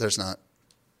all. There's not.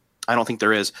 I don't think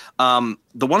there is.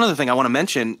 The one other thing I want to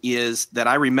mention is that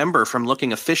I remember from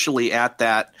looking officially at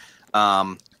that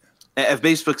at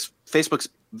Facebook's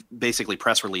basically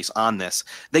press release on this,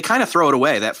 they kind of throw it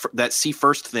away, that see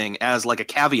first thing, as like a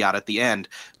caveat at the end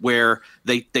where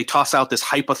they toss out this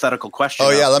hypothetical question.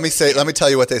 Oh yeah, let me tell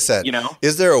you what they said. You know,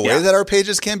 is there a way that our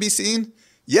pages can be seen?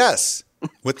 Yes.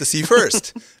 With the see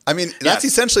first. I mean, that's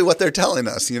essentially what they're telling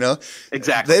us, you know?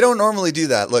 Exactly. They don't normally do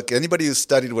that. Look, anybody who's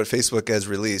studied what Facebook has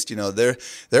released, you know, they're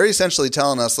essentially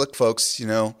telling us, look, folks, you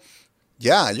know,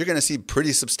 yeah, you're going to see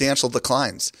pretty substantial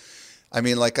declines. I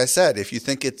mean, like I said, if you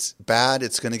think it's bad,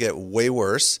 it's going to get way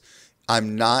worse.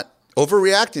 I'm not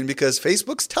overreacting because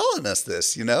Facebook's telling us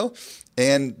this, you know?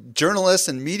 And journalists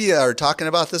and media are talking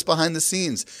about this behind the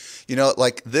scenes. You know,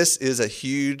 like this is a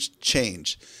huge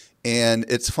change. And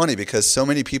it's funny because so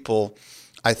many people,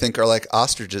 I think, are like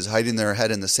ostriches hiding their head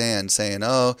in the sand saying,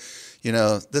 oh, you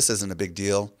know, this isn't a big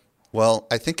deal. Well,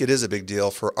 I think it is a big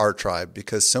deal for our tribe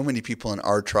because so many people in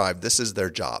our tribe, this is their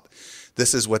job.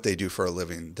 This is what they do for a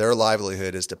living. Their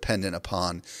livelihood is dependent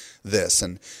upon this.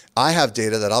 And I have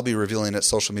data that I'll be revealing at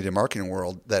Social Media Marketing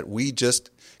World that we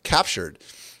just captured.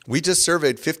 We just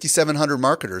surveyed 5,700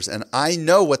 marketers, and I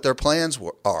know what their plans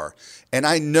are. And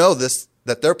I know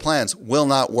that their plans will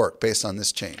not work based on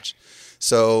this change.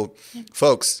 So,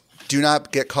 folks, do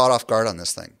not get caught off guard on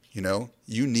this thing. You know,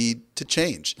 you need to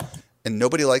change, and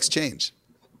nobody likes change.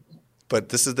 But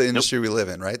this is the industry we live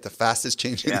in, right? The fastest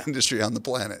changing industry on the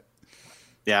planet.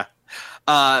 Yeah.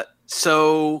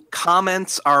 So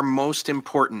comments are most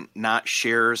important, not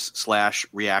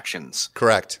shares/reactions.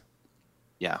 Correct.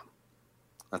 Yeah.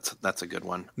 That's a good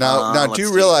one. Now do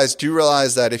you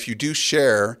realize that if you do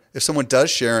share, if someone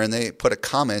does share and they put a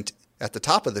comment at the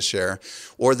top of the share,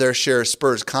 or their share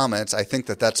spurs comments, I think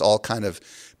that's all kind of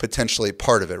potentially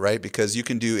part of it, right? Because you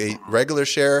can do a regular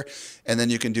share and then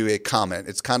you can do a comment.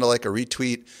 It's kind of like a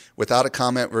retweet without a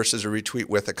comment versus a retweet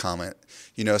with a comment.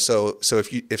 You know, so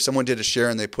if someone did a share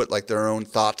and they put like their own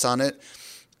thoughts on it,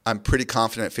 I'm pretty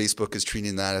confident Facebook is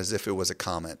treating that as if it was a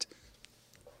comment.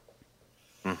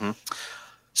 Mm-hmm.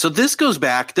 So this goes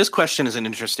back. This question is an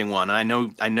interesting one.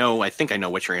 And I think I know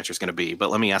what your answer is going to be,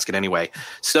 but let me ask it anyway.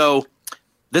 So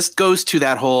this goes to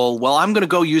that whole, well, I'm going to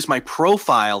go use my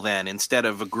profile then instead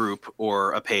of a group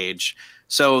or a page.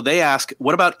 So they ask,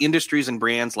 what about industries and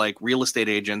brands like real estate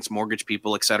agents, mortgage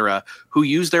people, et cetera, who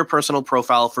use their personal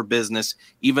profile for business,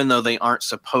 even though they aren't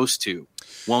supposed to?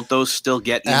 Won't those still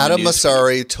get in Adam the news?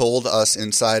 Mosseri told us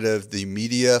inside of the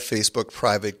media Facebook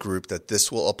private group that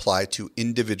this will apply to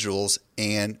individuals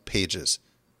and pages.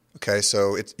 Okay,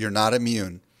 so you're not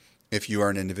immune if you are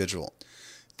an individual.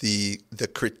 The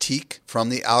critique from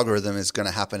the algorithm is going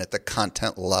to happen at the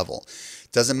content level.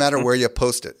 Doesn't matter where you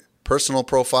post it. Personal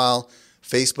profile,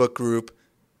 Facebook group,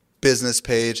 business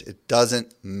page, it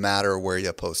doesn't matter where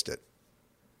you post it.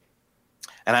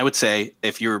 And I would say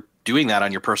if you're doing that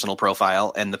on your personal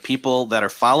profile, and the people that are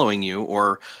following you,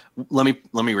 or let me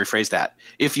rephrase that.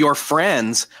 If your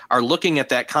friends are looking at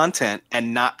that content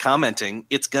and not commenting,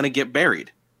 it's going to get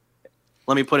buried.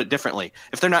 Let me put it differently.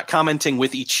 If they're not commenting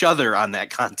with each other on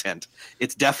that content,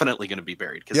 it's definitely going to be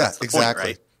buried. Yeah, that's the exactly.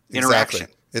 point, right? Interaction.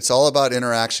 Exactly. It's all about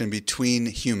interaction between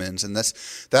humans. And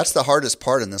that's the hardest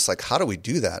part in this. Like, how do we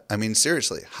do that? I mean,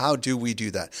 seriously, how do we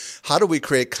do that? How do we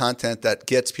create content that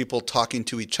gets people talking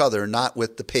to each other, not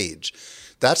with the page?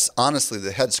 That's honestly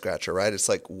the head scratcher, right? It's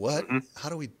like, what? Mm-hmm. How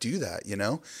do we do that? You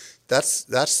know, that's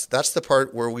the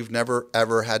part where we've never,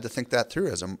 ever had to think that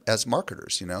through as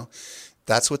marketers, you know?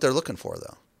 That's what they're looking for,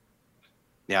 though.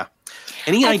 Yeah.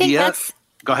 Any idea?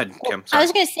 Go ahead, Kim. Sorry. I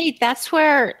was going to say that's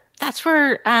where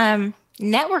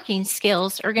networking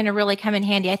skills are going to really come in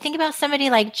handy. I think about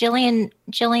somebody like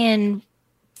Jillian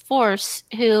Force,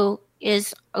 who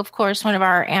is, of course, one of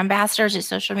our ambassadors at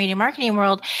Social Media Marketing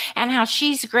World, and how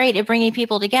she's great at bringing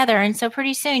people together. And so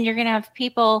pretty soon you're going to have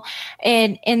people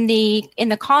in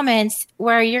the comments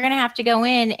where you're going to have to go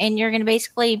in and you're going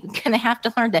to have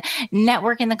to learn to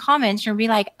network in the comments and be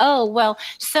like, oh, well,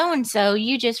 so-and-so,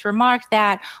 you just remarked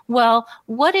that. Well,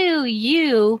 what do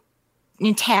you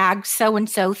tag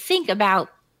so-and-so think about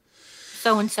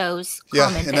so-and-so's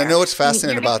comment? And I know what's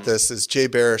fascinating about this is Jay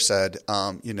Baer said,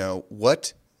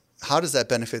 how does that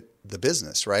benefit the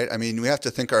business, right? I mean, we have to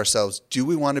think ourselves, do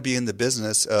we want to be in the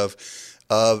business of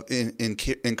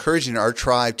encouraging our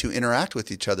tribe to interact with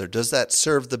each other? Does that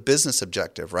serve the business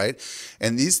objective, right?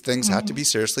 And these things have to be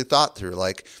seriously thought through.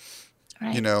 Like,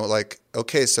 right.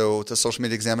 Okay, so the Social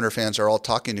Media Examiner fans are all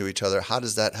talking to each other. How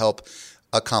does that help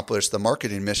accomplish the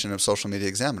marketing mission of Social Media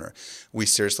Examiner? We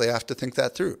seriously have to think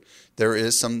that through. There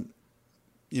is some,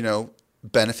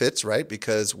 benefits, right?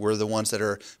 Because we're the ones that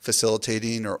are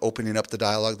facilitating or opening up the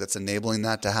dialogue that's enabling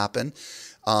that to happen.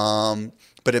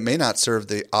 But it may not serve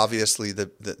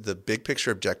the big picture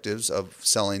objectives of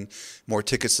selling more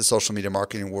tickets to Social Media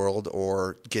Marketing World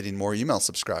or getting more email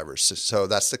subscribers. So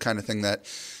that's the kind of thing that,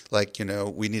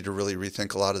 we need to really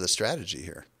rethink a lot of the strategy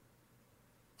here.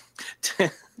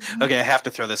 Okay, I have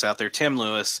to throw this out there. Tim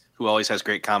Lewis, who always has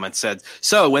great comments, said,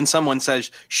 so when someone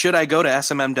says, should I go to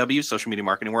SMMW, Social Media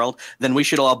Marketing World, then we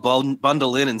should all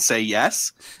bundle in and say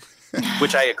yes,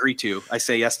 which I agree to. I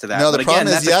say yes to that. No, the but problem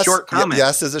again, is that's a short comment.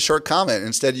 Yes is a short comment.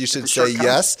 Instead, you should say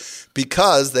yes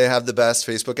because they have the best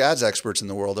Facebook ads experts in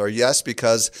the world, or yes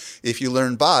because if you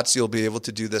learn bots, you'll be able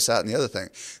to do this, that, and the other thing.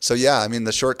 So yeah, I mean,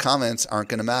 the short comments aren't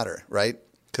going to matter, right?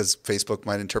 Because Facebook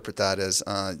might interpret that as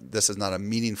this is not a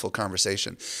meaningful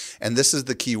conversation. And this is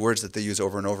the key words that they use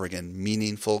over and over again,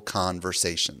 meaningful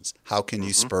conversations. How can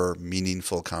you spur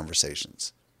meaningful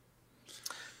conversations?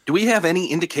 Do we have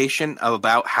any indication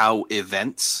about how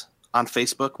events on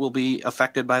Facebook will be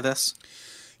affected by this?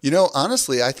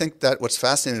 Honestly, I think that what's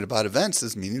fascinating about events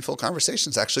is meaningful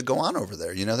conversations actually go on over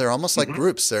there. They're almost like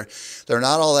groups. They're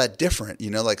not all that different.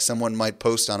 Like someone might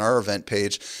post on our event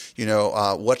page,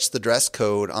 what's the dress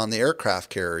code on the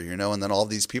aircraft carrier, and then all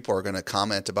these people are going to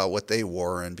comment about what they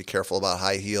wore and be careful about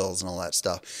high heels and all that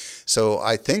stuff. So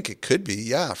I think it could be,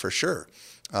 yeah, for sure.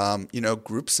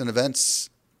 Groups and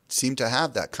events seem to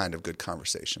have that kind of good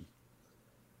conversation.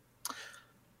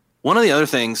 One of the other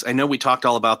things, I know we talked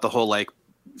all about the whole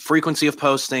frequency of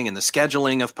posting and the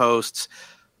scheduling of posts,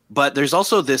 but there's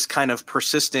also this kind of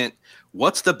persistent,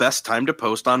 what's the best time to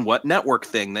post on what network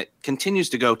thing that continues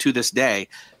to go to this day.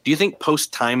 Do you think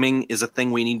post timing is a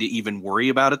thing we need to even worry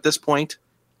about at this point?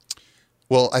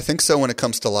 Well, I think so when it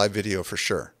comes to live video for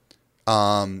sure.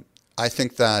 I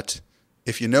think that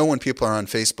if when people are on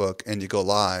Facebook and you go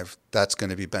live, that's going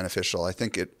to be beneficial. I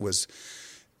think it was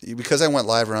because I went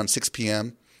live around 6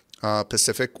 p.m.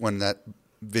 Pacific when that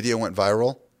video went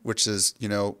viral, which is,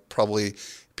 probably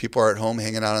people are at home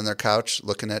hanging out on their couch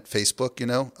looking at Facebook,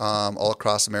 all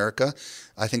across America.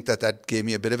 I think that gave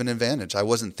me a bit of an advantage. I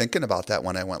wasn't thinking about that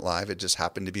when I went live. It just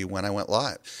happened to be when I went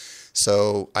live.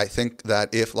 So I think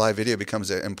that if live video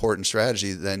becomes an important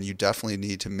strategy, then you definitely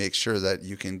need to make sure that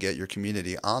you can get your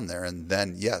community on there. And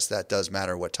then, yes, that does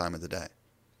matter what time of the day.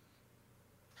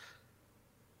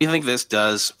 You think this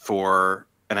does for...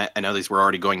 And I know these were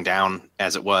already going down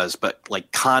as it was, but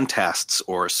contests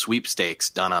or sweepstakes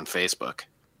done on Facebook?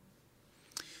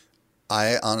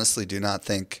 I honestly do not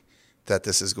think that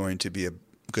this is going to be a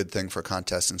good thing for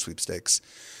contests and sweepstakes.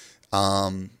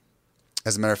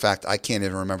 As a matter of fact, I can't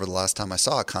even remember the last time I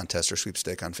saw a contest or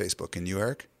sweepstake on Facebook. And you,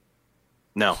 Eric?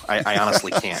 No, I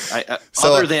honestly can't.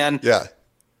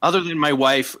 Other than my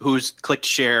wife, who's clicked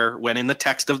share when in the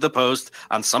text of the post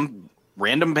on some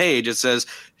random page, it says,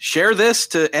 share this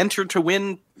to enter to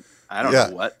win I don't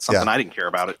know what. Something I didn't care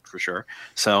about it for sure.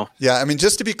 So yeah, I mean,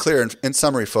 just to be clear, in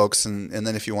summary, folks, and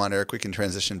then if you want, Eric, we can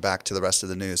transition back to the rest of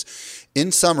the news.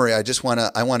 In summary, I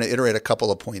want to iterate a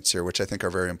couple of points here, which I think are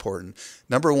very important.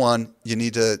 Number one, you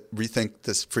need to rethink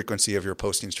this frequency of your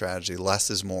posting strategy. Less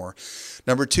is more.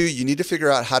 Number two, you need to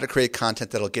figure out how to create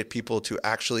content that'll get people to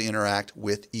actually interact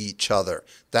with each other.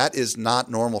 That is not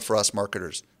normal for us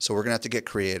marketers, so we're going to have to get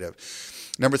creative.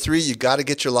 Number three, you got to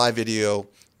get your live video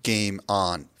game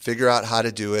on. Figure out how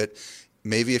to do it.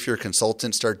 Maybe if you're a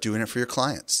consultant, start doing it for your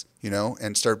clients,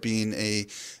 and start being a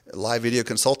live video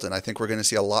consultant. I think we're going to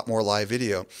see a lot more live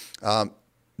video.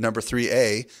 Number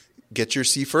 3A, get your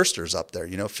C-firsters up there.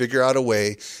 Figure out a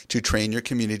way to train your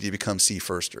community to become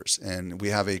C-firsters. And we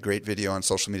have a great video on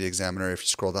Social Media Examiner if you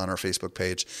scroll down our Facebook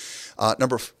page.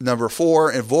 Number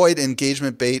 4, avoid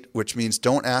engagement bait, which means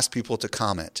don't ask people to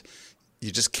comment.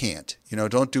 You just can't.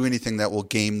 Don't do anything that will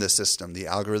game the system. The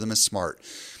algorithm is smart.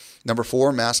 Number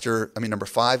 5,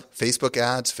 Facebook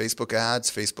ads, Facebook ads,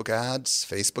 Facebook ads,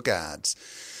 Facebook ads.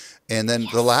 And then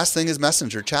the last thing is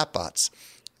Messenger chatbots.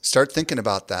 Start thinking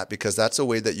about that, because that's a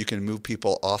way that you can move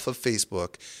people off of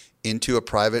Facebook into a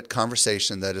private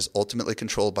conversation that is ultimately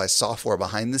controlled by software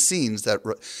behind the scenes that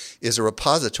is a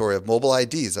repository of mobile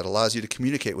IDs that allows you to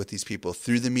communicate with these people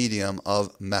through the medium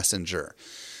of Messenger.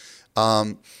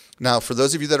 Now, for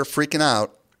those of you that are freaking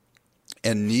out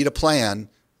and need a plan,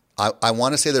 I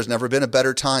want to say there's never been a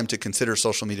better time to consider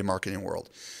social media marketing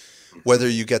world. Whether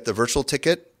you get the virtual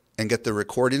ticket and get the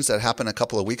recordings that happen a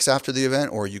couple of weeks after the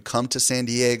event, or you come to San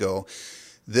Diego,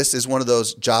 this is one of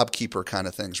those job keeper kind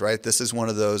of things, right? This is one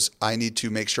of those, I need to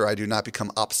make sure I do not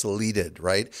become obsoleted,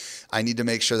 right? I need to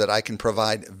make sure that I can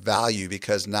provide value,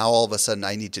 because now all of a sudden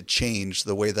I need to change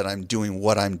the way that I'm doing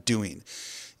what I'm doing.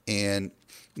 And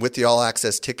with the all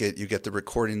access ticket, you get the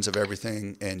recordings of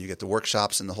everything, and you get the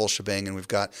workshops and the whole shebang. And we've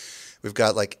got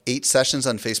like 8 sessions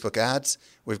on Facebook ads.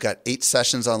 We've got 8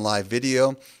 sessions on live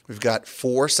video. We've got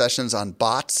 4 sessions on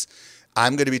bots.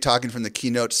 I'm going to be talking from the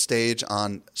keynote stage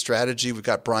on strategy. We've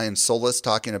got Brian Solis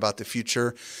talking about the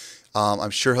future.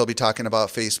 I'm sure he'll be talking about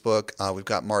Facebook. We've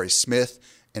got Mari Smith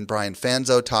and Brian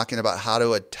Fanzo talking about how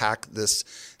to attack this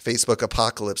Facebook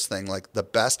apocalypse thing. Like, the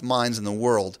best minds in the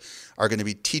world are going to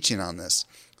be teaching on this.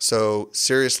 So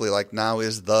seriously, now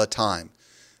is the time.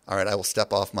 All right, I will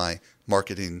step off my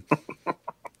marketing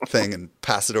thing and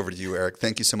pass it over to you, Eric.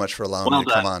 Thank you so much for allowing me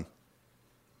to come on.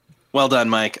 Well done,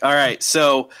 Mike. All right,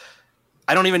 so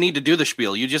I don't even need to do the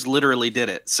spiel. You just literally did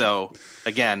it. So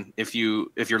again, if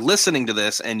you're listening to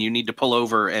this and you need to pull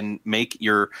over and make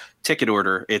your ticket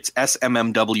order, it's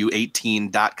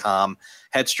smmw18.com.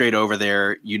 Head straight over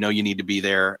there. You need to be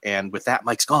there. And with that,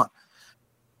 Mike's gone.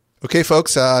 Okay,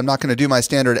 folks, I'm not going to do my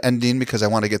standard ending because I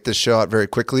want to get this show out very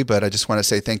quickly, but I just want to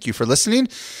say thank you for listening,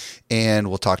 and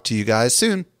we'll talk to you guys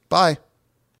soon. Bye.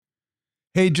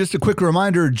 Hey, just a quick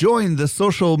reminder, join the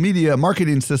Social Media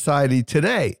Marketing Society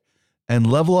today and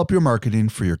level up your marketing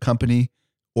for your company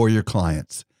or your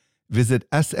clients. Visit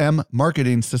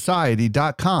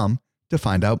smmarketingsociety.com to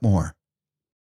find out more.